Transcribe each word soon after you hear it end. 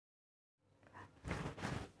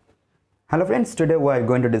Hello friends, today we are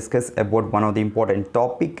going to discuss about one of the important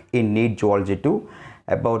topic in NEET Zoology 2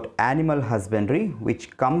 about animal husbandry,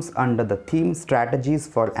 which comes under the theme strategies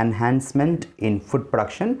for enhancement in food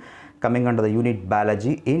production, coming under the unit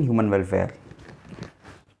biology in human welfare.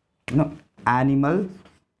 Animal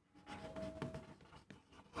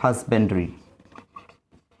husbandry.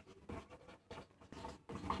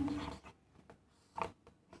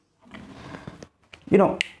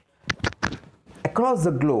 Across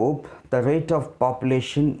the globe, the rate of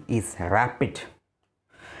population is rapid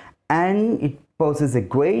and it poses a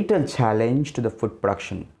greater challenge to the food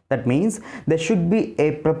production. That means there should be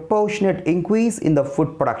a proportionate increase in the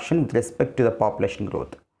food production with respect to the population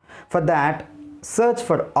growth. For that, search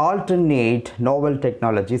for alternate novel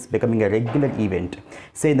technologies becoming a regular event,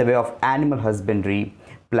 say in the way of animal husbandry,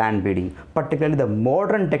 plant breeding, particularly the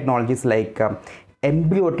modern technologies like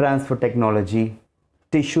embryo transfer technology,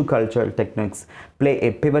 tissue culture techniques play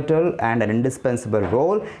a pivotal and an indispensable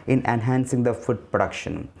role in enhancing the food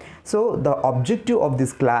production. So the objective of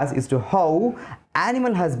this class is to how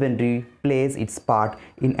animal husbandry plays its part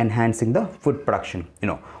in enhancing the food production.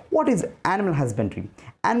 What is animal husbandry?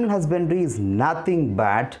 Animal husbandry is nothing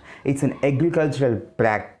but it's an agricultural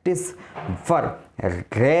practice for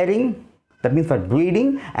rearing, that means for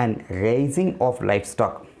breeding and raising of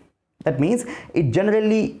livestock. That means it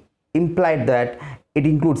generally implied that it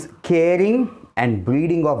includes caring and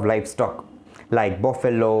breeding of livestock like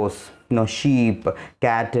buffaloes, sheep,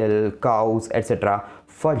 cattle, cows, etc.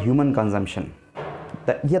 for human consumption.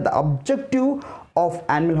 The objective of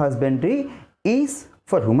animal husbandry is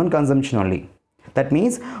for human consumption only. That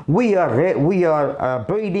means we are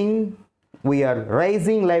breeding, we are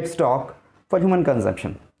raising livestock for human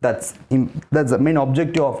consumption. That's the main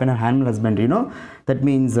objective of an animal husbandry. That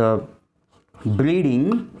means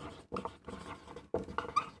breeding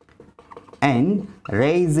and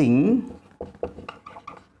raising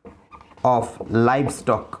of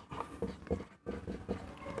livestock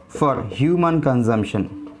for human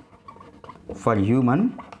consumption.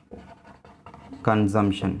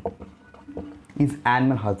 Is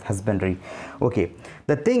animal husbandry. Okay,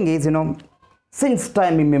 the thing is, since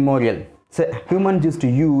time immemorial, so humans used to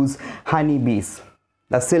use honeybees,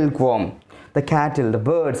 the silkworm, the cattle, the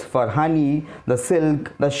birds for honey, the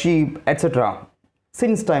silk, the sheep, etc.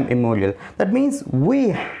 Since time immemorial. That means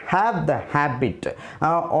we have the habit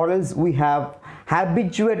or else we have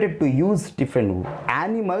habituated to use different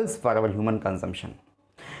animals for our human consumption.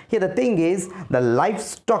 Here the thing is, the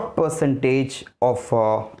livestock percentage of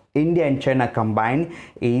India and China combined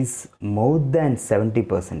is more than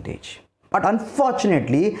 70%. But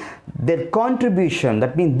unfortunately, their contribution,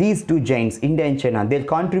 that means these two giants, India and China, their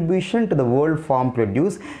contribution to the world farm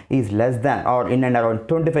produce is less than or in and around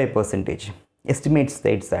 25%. Estimate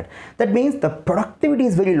states that. That means the productivity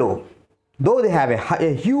is very low. Though they have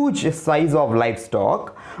a huge size of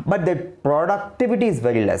livestock, but their productivity is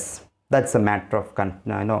very less. That's a matter of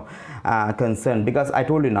concern, because I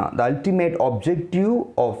told you now, the ultimate objective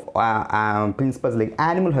of principles like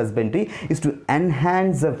animal husbandry is to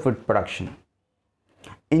enhance the food production.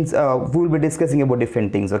 We will be discussing about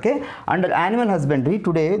different things. Okay, under animal husbandry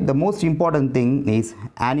today, the most important thing is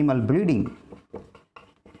animal breeding.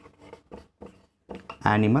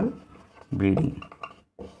 Animal breeding.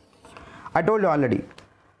 I told you already,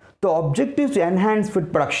 the objective is to enhance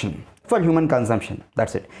food production for human consumption.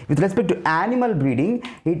 That's it. With respect to animal breeding,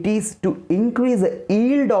 it is to increase the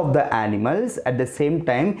yield of the animals, at the same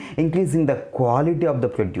time increasing the quality of the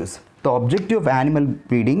produce. The objective of animal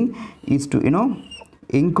breeding is to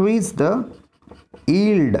increase the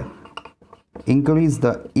yield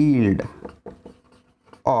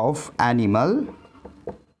of animal,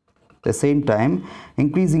 at the same time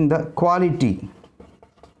increasing the quality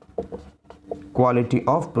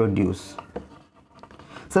of produce.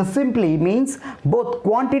 So simply means both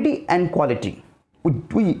quantity and quality.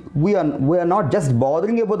 We are not just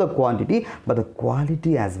bothering about the quantity, but the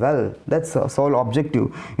quality as well. That's the sole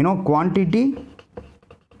objective. Quantity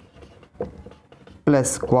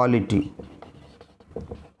plus quality.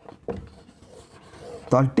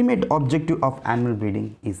 The ultimate objective of animal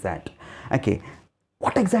breeding is that. Okay,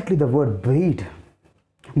 what exactly the word breed?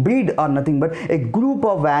 Breed are nothing but a group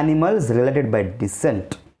of animals related by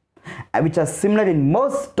descent, which are similar in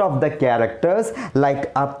most of the characters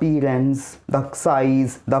like appearance, the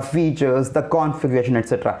size, the features, the configuration,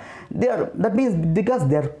 etc. That means because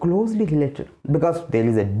they are closely related, because there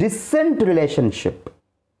is a descent relationship,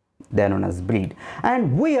 they are known as breed.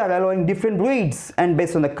 And we are allowing different breeds, and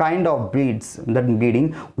based on the kind of breeds, that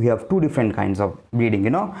breeding, we have two different kinds of breeding.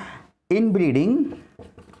 Inbreeding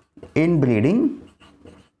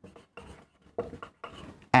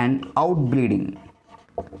and outbreeding.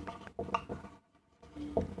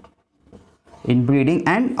 Inbreeding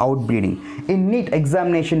and outbreeding. In NEET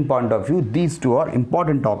examination point of view, these two are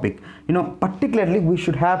important topic. Particularly we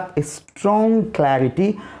should have a strong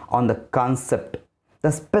clarity on the concept,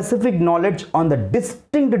 the specific knowledge on the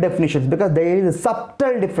distinct definitions, because there is a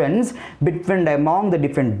subtle difference between among the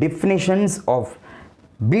different definitions of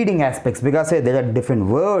breeding aspects, because there are different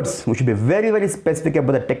words. We should be very, very specific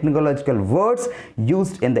about the technological words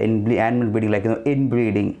used in the animal breeding, like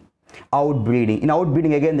inbreeding, outbreeding. In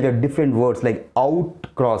outbreeding, again, there are different words like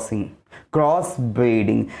outcrossing,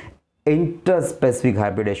 crossbreeding, interspecific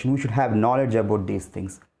hybridation. We should have knowledge about these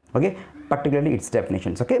things, okay, particularly its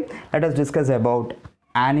definitions. Okay, let us discuss about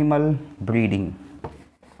animal breeding.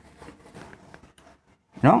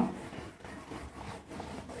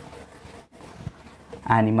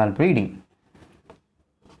 Animal breeding.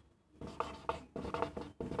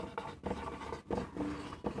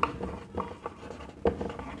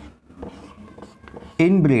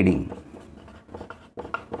 Inbreeding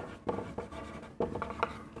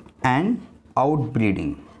and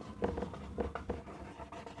outbreeding.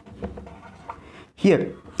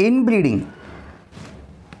 Here, inbreeding,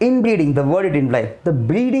 the word it implies the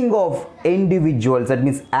breeding of individuals, that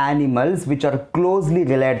means animals which are closely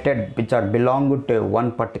related, which are belong to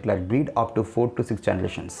one particular breed, up to 4 to 6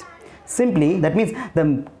 generations. Simply, that means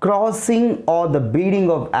the crossing or the breeding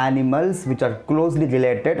of animals which are closely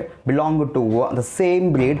related, belong to the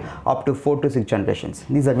same breed, up to 4 to 6 generations.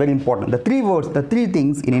 These are very important. The three words, the three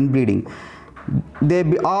things in inbreeding, they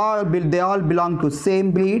all belong to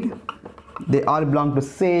same breed. They all belong to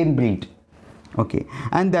same breed. Okay,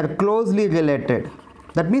 and they are closely related.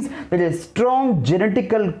 That means there is strong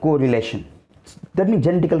genetical correlation. That means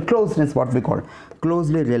genetical closeness, what we call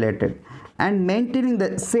closely related, and maintaining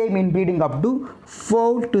the same inbreeding up to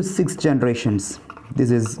 4 to 6 generations. This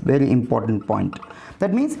is very important point.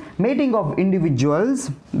 That means mating of individuals,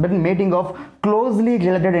 but mating of closely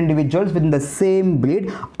related individuals within the same breed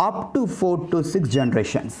up to 4 to 6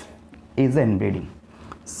 generations is inbreeding.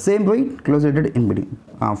 Same breed, closely related, inbreeding,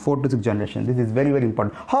 4 to 6 generations. This is very, very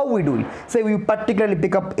important. How we do it? Say we particularly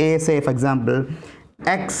pick up say for example,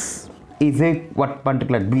 X is a what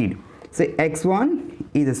particular breed. Say X1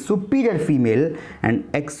 is a superior female and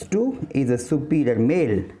X2 is a superior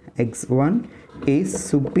male. X1 is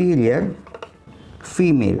superior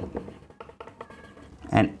female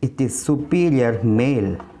and it is superior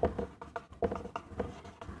male.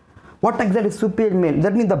 What exactly is superior male?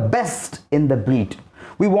 That means the best in the breed.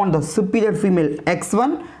 We want the superior female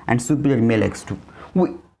X1 and superior male X2.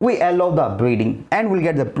 We allow the breeding and we'll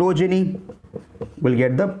get the progeny.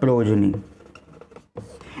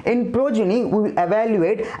 In progeny, we will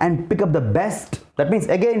evaluate and pick up the best. That means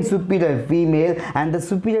again superior female and the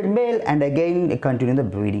superior male, and again continue the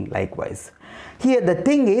breeding likewise. Here the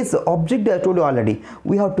thing is, the objective I told you already,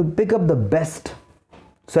 we have to pick up the best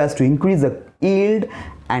so as to increase the yield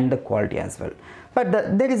and the quality as well. But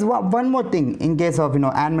there is one more thing in case of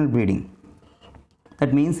animal breeding.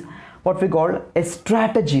 That means what we call a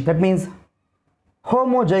strategy. That means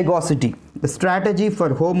homozygosity. The strategy for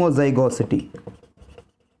homozygosity.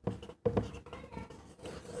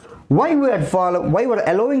 Why we are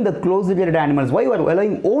allowing the closely related animals? Why we are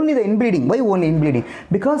allowing only the inbreeding? Why only inbreeding?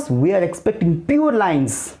 Because we are expecting pure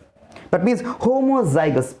lines. That means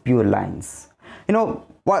homozygous pure lines.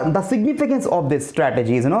 What the significance of this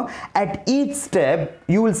strategy is, at each step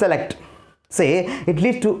you will select, say it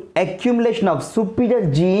leads to accumulation of superior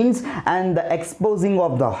genes and the exposing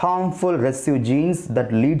of the harmful recessive genes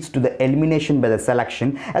that leads to the elimination by the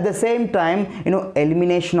selection. At the same time,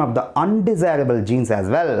 elimination of the undesirable genes as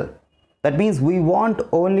well. That means we want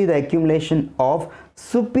only the accumulation of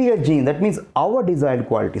superior genes. That means our desired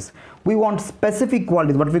qualities. We want specific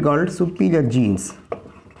qualities, what we call superior genes.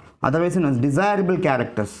 Otherwise known as desirable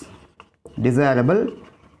characters.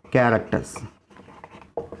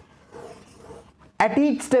 At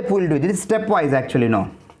each step we will do it. It is stepwise actually,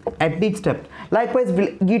 at each step. Likewise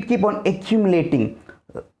we'll keep on accumulating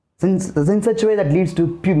in such a way that leads to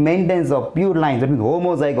maintenance of pure lines, that means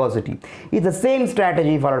homozygosity. It's the same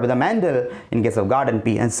strategy followed by the Mendel in case of garden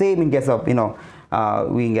pea, and same in case of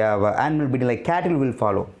we have animal breeding like cattle will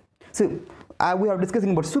follow. So we are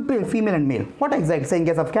discussing about superior female and male. What exactly? So in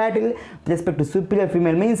case of cattle, with respect to superior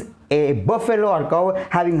female means a buffalo or cow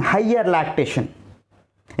having higher lactation.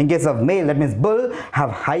 In case of male, that means bull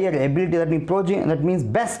have higher ability, that means progeny, that means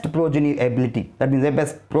best progeny ability, that means the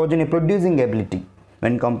best progeny producing ability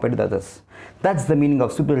when compared to the others. That's the meaning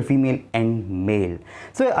of superior female and male.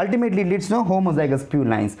 So ultimately it leads to homozygous pure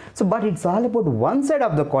lines. So but it's all about one side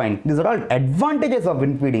of the coin. These are all advantages of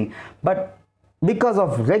inbreeding, but because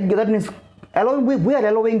of regular, that means we are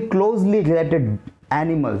allowing closely related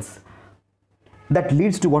animals, that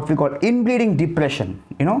leads to what we call inbreeding depression,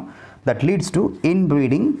 that leads to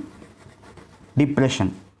inbreeding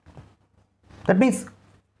depression. That means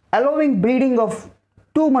allowing breeding of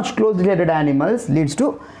too much closely related animals leads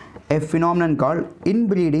to a phenomenon called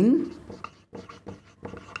inbreeding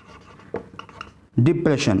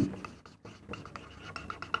depression.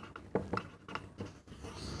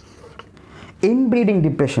 Inbreeding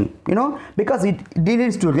depression, because it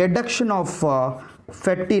leads to reduction of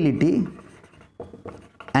fertility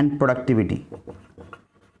and productivity.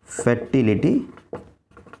 Fertility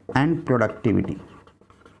and productivity.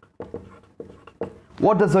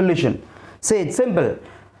 What the solution? Say it's simple.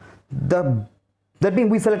 That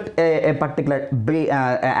means we select a particular breed,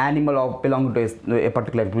 animal of belonging to a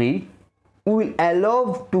particular breed. We will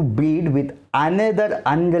allow to breed with another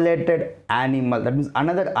unrelated animal, that means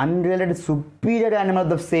another unrelated superior animal of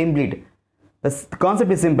the same breed. The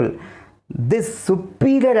concept is simple. This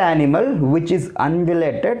superior animal which is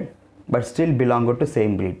unrelated but still belonging to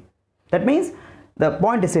same breed. That means the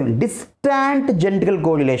point is same, distant genetical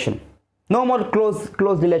correlation. No more close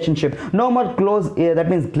relationship, no more close, that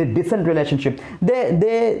means distant relationship.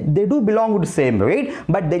 They do belong to the same breed,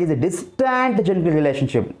 but there is a distant genetic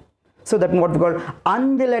relationship. So that what we call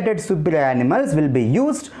unrelated superior animals will be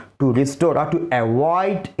used to restore or to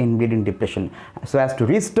avoid inbreeding depression, so as to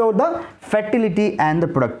restore the fertility and the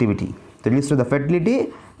productivity. To restore the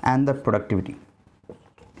fertility and the productivity.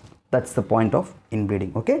 That's the point of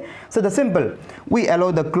inbreeding. Okay. So the simple, we allow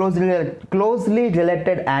the closely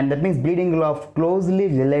related, and that means breeding of closely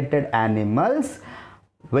related animals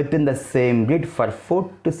within the same breed for 4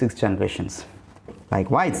 to 6 generations.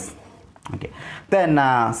 Likewise. Okay, then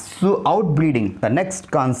so outbreeding, the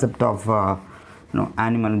next concept of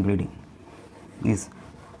animal breeding is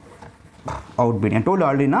outbreeding. I told you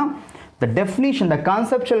already now, the definition, the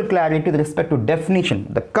conceptual clarity with respect to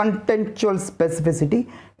definition, the contextual specificity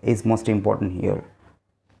is most important here.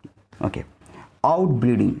 Okay,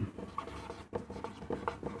 outbreeding.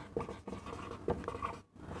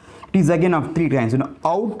 It is again of 3 kinds.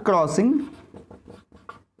 Outcrossing,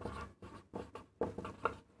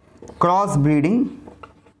 crossbreeding,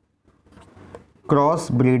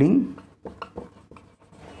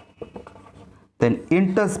 then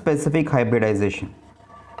interspecific hybridization.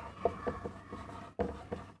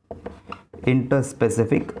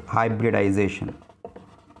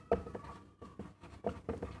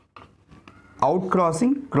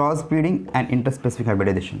 Outcrossing, crossbreeding, and interspecific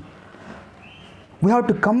hybridization. We have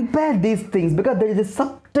to compare these things because there is a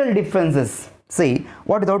subtle differences. See,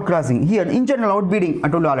 what is outcrossing? Here, in general, outbreeding, I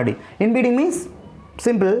told you already. Inbreeding means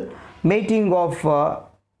simple, mating of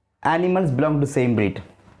animals belong to same breed.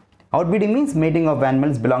 Outbreeding means mating of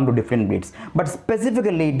animals belong to different breeds. But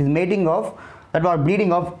specifically, it is mating of, that was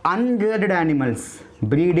breeding of unrelated animals.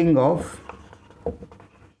 Breeding of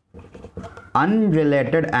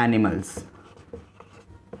unrelated animals.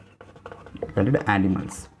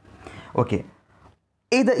 Okay.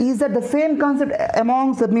 Is that the same concept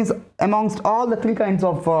amongst all the 3 kinds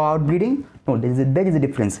of outbreeding? No, there is a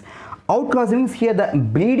difference. Outcrossing means here the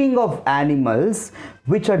breeding of animals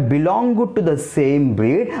which are belong to the same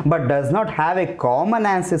breed but does not have a common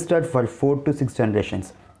ancestor for 4 to 6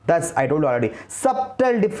 generations. Thus, I told you already,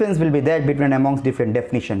 subtle difference will be there between amongst different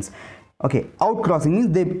definitions. Okay, outcrossing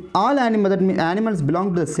means all animals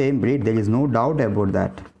belong to the same breed. There is no doubt about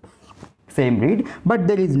that. Same breed, but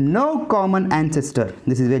there is no common ancestor.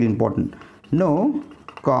 This is very important. No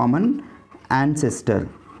common ancestor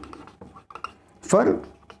for,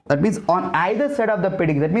 that means on either side of the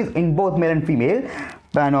pedigree. That means in both male and female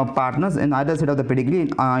partners, in either side of the pedigree,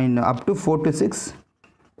 in up to 4 to 6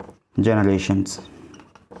 generations.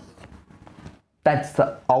 That's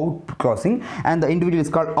the outcrossing, and the individual is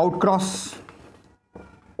called outcross.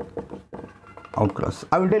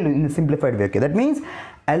 I will tell you in a simplified way. Okay, that means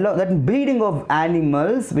that breeding of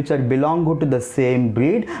animals which are belong to the same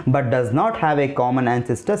breed but does not have a common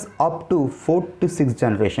ancestors up to 4 to 6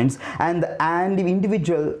 generations, and the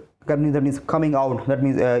individual that means coming out, that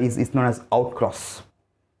means is known as outcross.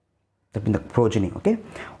 That means the progeny.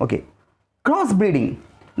 Okay. Crossbreeding,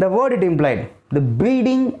 the word it implied, the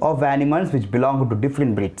breeding of animals which belong to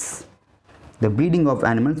different breeds. The breeding of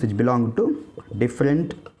animals which belong to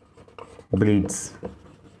different breeds.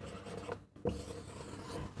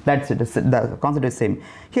 That's it. The concept is same.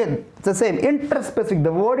 Here it's the same. Interspecific,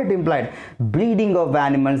 the word it implied, breeding of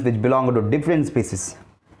animals which belong to different species.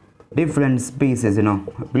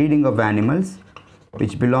 Breeding of animals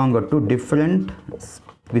which belong to different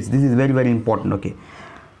species. This is very, very important. Okay.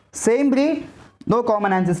 Same breed, no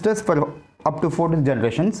common ancestors for up to 14th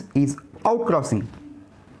generations is outcrossing.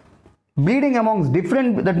 Breeding amongst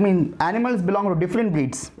different, that means animals belong to different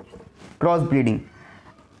breeds, crossbreeding.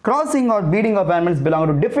 Crossing or breeding of animals belong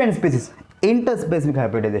to different species, interspecific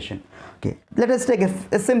hybridization. Okay, let us take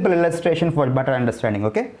a simple illustration for better understanding.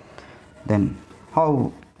 Okay, then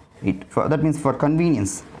how it, for, that means for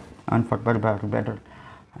convenience and for better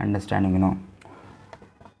understanding, you know,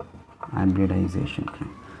 hybridization.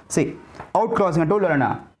 See, outcrossing, I told you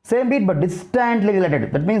na, same breed but distantly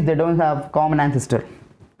related, that means they don't have common ancestor.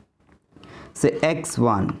 Say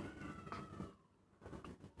X1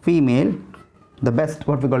 female, the best,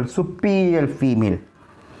 what we call superior female,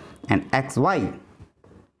 and XY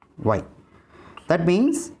Y. That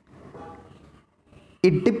means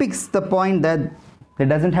it depicts the point that they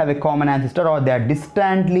doesn't have a common ancestor or they are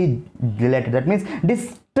distantly related. That means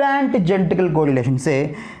distant genetical correlation.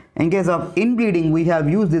 Say in case of inbreeding, we have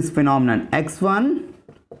used this phenomenon X1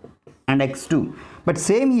 and X2, but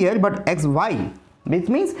same here, but XY, which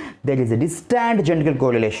means there is a distant genetical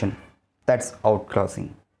correlation. That's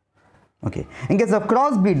outcrossing. Okay, in case of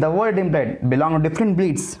crossbreed, the word implied belong to different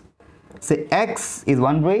breeds. Say X is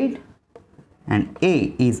one breed and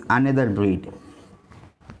A is another breed.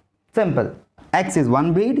 Simple. X is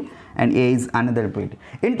one breed and A is another breed.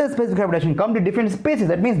 Interspecific hybridization come to different species.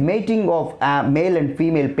 That means mating of male and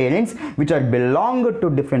female parents which are belong to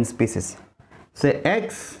different species. Say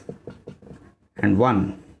X and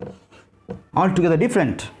 1, altogether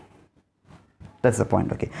different. That's the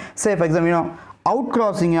point. Okay, say for example, you know,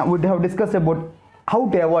 outcrossing, we have discussed about how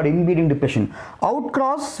to avoid inbreeding depression.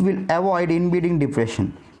 Outcross will avoid inbreeding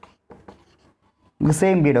depression. The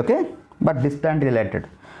same breed, okay, but distant related.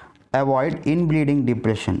 Avoid inbreeding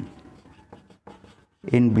depression.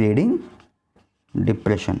 Inbreeding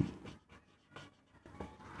depression.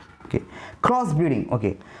 Okay, crossbreeding.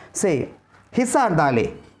 Okay, say Hisar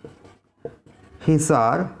Dale.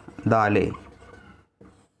 Hisar Dale.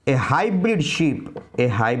 A hybrid sheep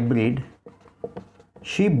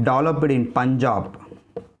developed in Punjab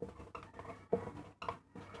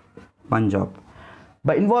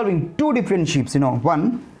by involving two different sheep, you know,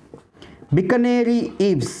 one Bicanary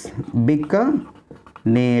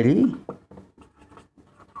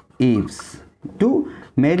Eves, two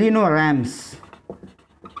Merino Rams.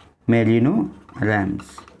 Merino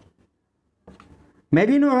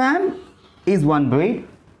Ram is one breed,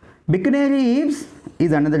 Bicanary Eves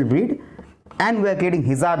is another breed, and we are creating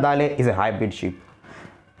Hisar Dale is a hybrid sheep.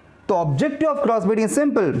 The objective of crossbreeding is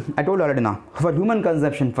simple. I told you already now. For human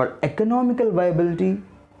consumption, for economical viability,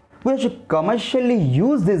 we should commercially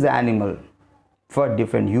use this animal for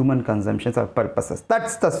different human consumptions or purposes.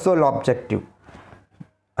 That's the sole objective.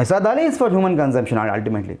 Hisar Dale is for human consumption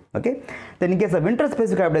ultimately. Okay. Then in case of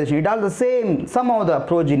interspecific hybridization, it all the same. Some of the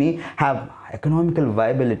progeny have economical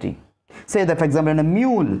viability. Say that for example, in a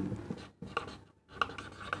mule,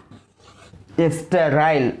 a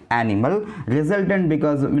sterile animal resultant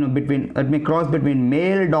because, you know, between, let me cross between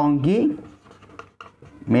male donkey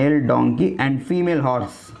and female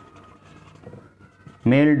horse.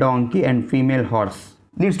 Male donkey and female horse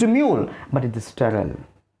leads to mule, but it is sterile.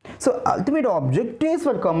 So ultimate objectives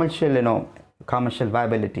for commercial, you know, commercial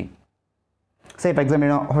viability. Say for example,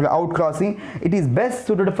 you know, for outcrossing, it is best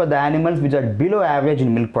suited for the animals which are below average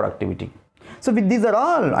in milk productivity. So with these are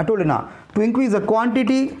all, I told you now, to increase the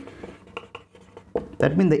quantity,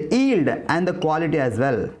 that means the yield and the quality as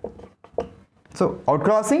well. So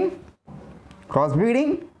outcrossing,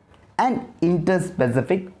 crossbreeding, and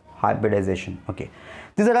interspecific hybridization. Okay,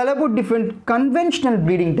 these are all about different conventional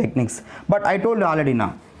breeding techniques, but I told you already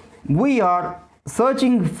now, we are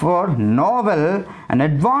searching for novel and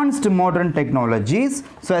advanced modern technologies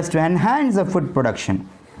so as to enhance the food production.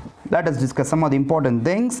 Let us discuss some of the important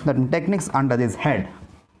things, that techniques under this head.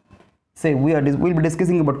 Say we'll be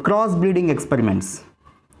discussing about crossbreeding experiments.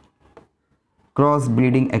 Controlled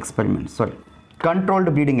breeding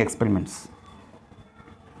experiments.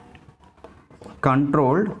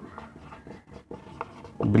 Controlled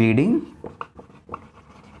breeding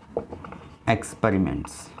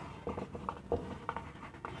experiments.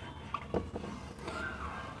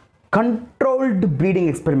 Controlled breeding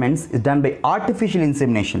experiments is done by artificial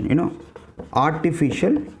insemination, you know,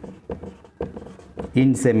 artificial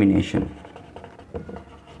insemination.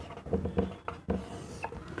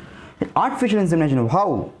 Artificial insemination,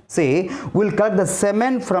 how? Say, we'll collect the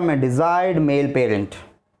semen from a desired male parent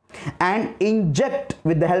and inject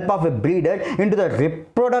with the help of a breeder into the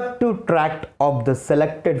reproductive tract of the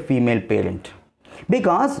selected female parent.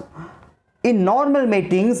 Because In normal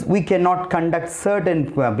matings, we cannot conduct certain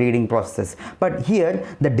breeding processes, but here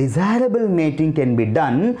the desirable mating can be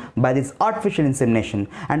done by this artificial insemination,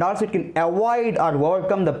 and also it can avoid or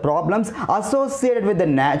overcome the problems associated with the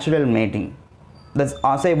natural mating. That's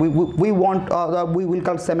say we want we will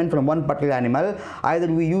collect semen from one particular animal. Either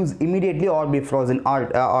we use immediately or be frozen,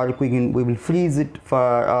 or we will freeze it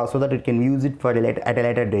for so that it can use it for at a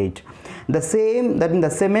later date. The same, that means the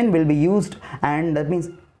semen will be used, and that means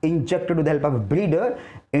injected with the help of a breeder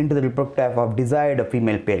into the reproductive of desired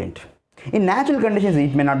female parent. In natural conditions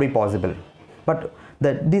it may not be possible, but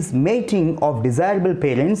this mating of desirable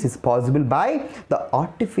parents is possible by the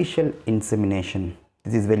artificial insemination.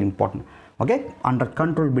 This is very important, okay, under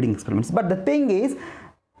controlled breeding experiments. But the thing is,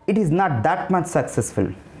 it is not that much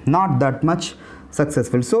successful,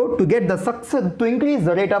 So to get the success, to increase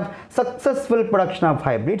the rate of successful production of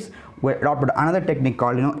hybrids, we adopted another technique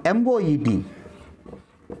called MOET,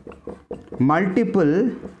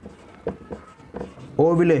 multiple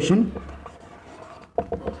ovulation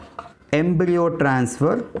embryo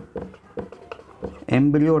transfer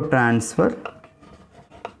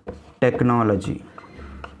technology.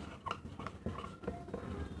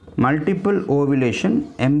 Multiple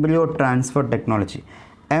ovulation embryo transfer technology,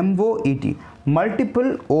 MOET,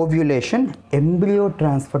 multiple ovulation embryo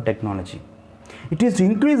transfer technology. It is to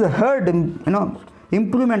increase the herd,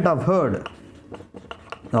 improvement of herd.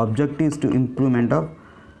 The objective is to improvement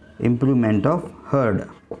of herd.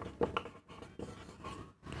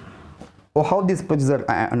 How this procedure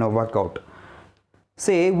work out?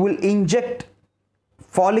 Say we'll inject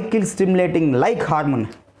follicle stimulating like hormone.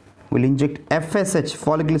 We'll inject FSH,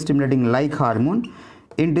 follicle stimulating like hormone,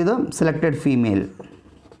 into the selected female.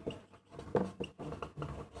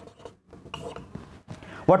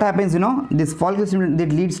 What happens? This follicle stimulation,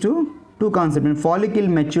 that leads to two concepts: follicle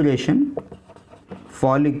maturation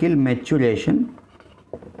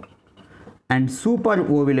and super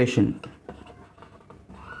ovulation.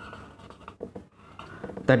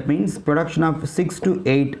 That means production of 6 to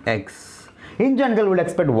 8 eggs. In general, we will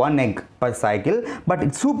expect 1 egg per cycle, but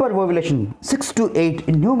in super ovulation, 6 to 8,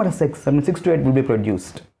 in numerous eggs, 6 to 8 will be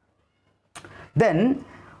produced. Then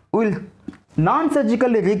we will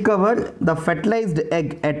non-surgically recover the fertilized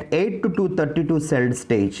egg at 8 to 232 cell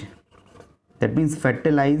stage. That means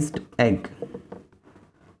fertilized egg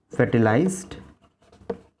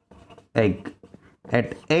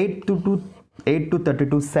at 8 to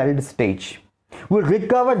 32 cell stage. We will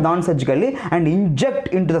recover non-surgically and inject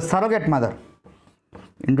into the surrogate mother.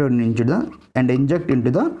 Inject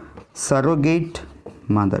into the surrogate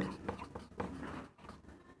mother.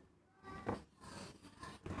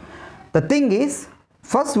 The thing is,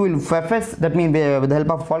 first we will FS, that means with the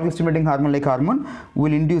help of follicle stimulating hormone like hormone, we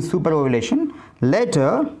will induce super ovulation.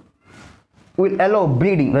 Later, we will allow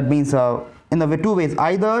breeding. That means in the two ways: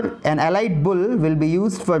 either an allied bull will be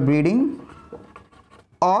used for breeding,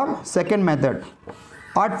 or second method,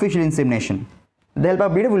 artificial insemination. The help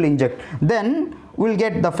of breeder will inject. Then we will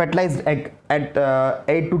get the fertilized egg at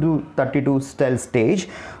 8 to 32 cell stage.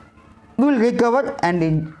 We will recover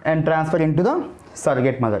and transfer into the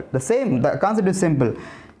surrogate mother. The concept is simple.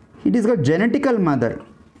 It is called genetical mother.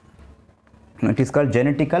 It is called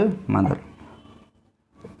genetical mother.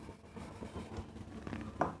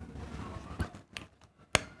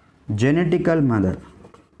 Genetical mother.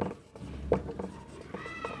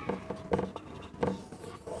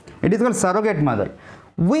 It is called surrogate mother.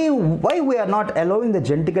 Why we are not allowing the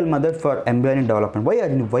genetical mother for embryonic development?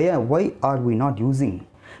 Why are we not using?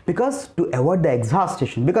 Because to avoid the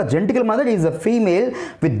exhaustion. Because genetical mother is a female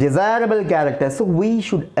with desirable characters, so we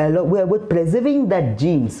should allow. We are preserving that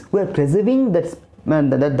genes. We are preserving that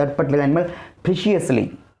particular animal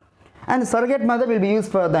preciously. And the surrogate mother will be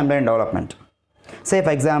used for the embryonic development. Say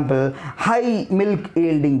for example, high milk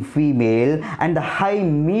yielding female and the high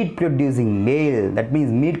meat producing male. That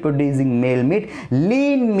means meat producing male meat,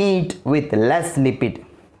 lean meat with less lipid,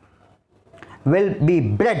 will be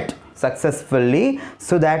bred successfully,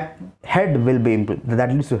 so that head will be improved.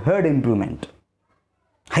 That leads to herd improvement.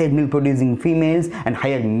 Higher milk producing females and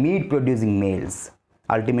higher meat producing males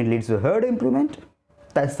ultimately leads to herd improvement.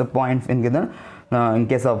 That's the point in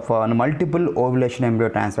case of multiple ovulation embryo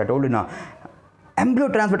transfer. I told you now, embryo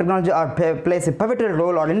transfer technology plays a pivotal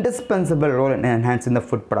role or indispensable role in enhancing the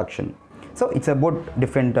food production. So it's about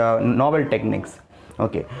different novel techniques,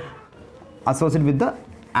 okay, associated with the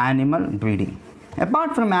animal breeding.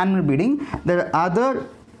 Apart from animal breeding, there are other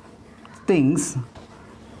things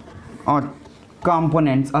or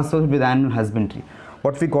components associated with animal husbandry.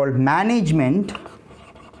 What we call management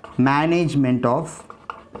of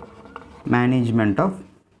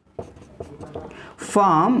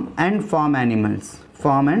farm and farm animals.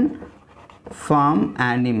 Farm and farm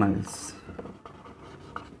animals.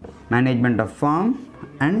 Management of farm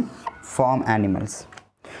and farm animals.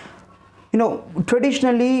 You know,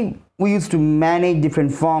 traditionally we used to manage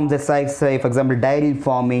different farms, as I say, for example, dairy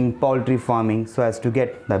farming, poultry farming, so as to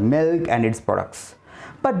get the milk and its products.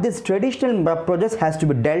 But this traditional process has to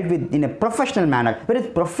be dealt with in a professional manner, whereas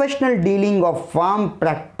professional dealing of farm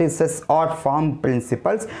practices or farm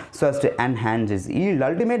principles so as to enhance its yield.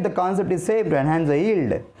 Ultimately, the concept is same, to enhance the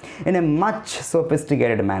yield in a much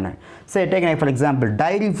sophisticated manner. Say, take for example,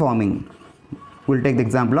 dairy farming. We'll take the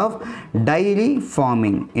example of dairy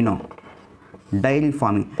farming. Dairy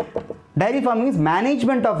farming. Dairy farming is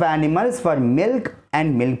management of animals for milk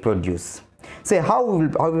and milk produce. Say how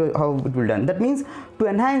it will be done. That means to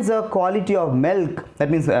enhance the quality of milk.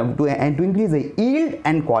 That means to increase the yield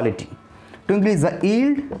and quality. To increase the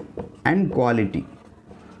yield and quality.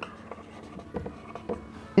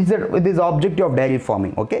 Is this objective of dairy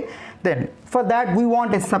farming? Okay. Then for that we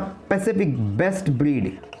want a specific best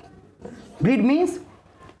breed. Breed means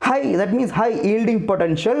high. That means high yielding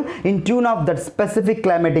potential in tune of that specific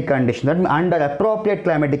climatic condition. That means under appropriate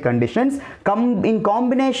climatic conditions, come in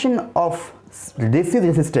combination of disease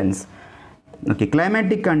resistance. Okay,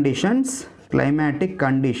 climatic conditions plus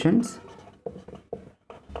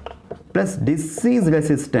disease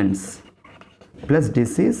resistance,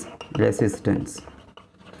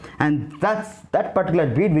 and that particular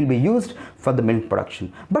breed will be used for the milk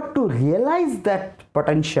production. But to realize that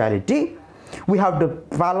potentiality, we have to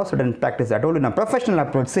follow certain practices. I told you in a professional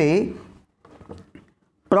approach, say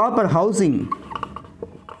proper housing,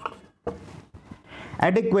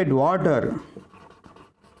 adequate water,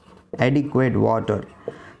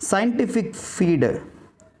 scientific feed,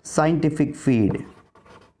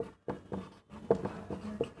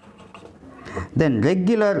 then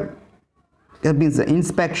regular, that means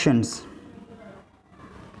inspections,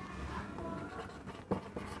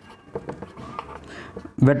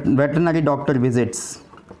 veterinary doctor visits,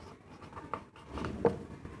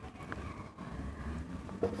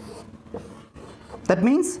 that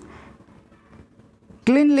means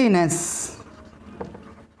cleanliness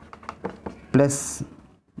plus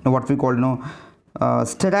what we call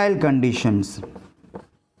sterile conditions.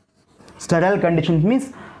 Sterile conditions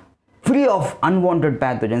means free of unwanted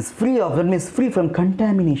pathogens, free from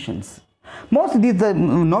contaminations. Most of these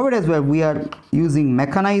nowadays where we are using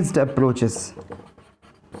mechanized approaches.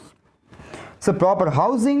 So proper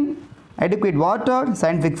housing, adequate water,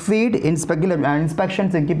 scientific feed,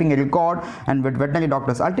 inspections and keeping a record, and with veterinary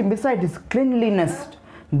doctors. Ultimately, besides this cleanliness,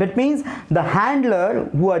 that means the handler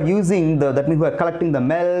who are using who are collecting the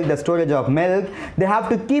milk, the storage of milk, they have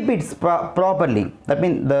to keep it properly. That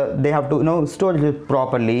means they have to store it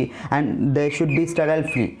properly, and they should be sterile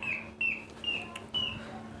free.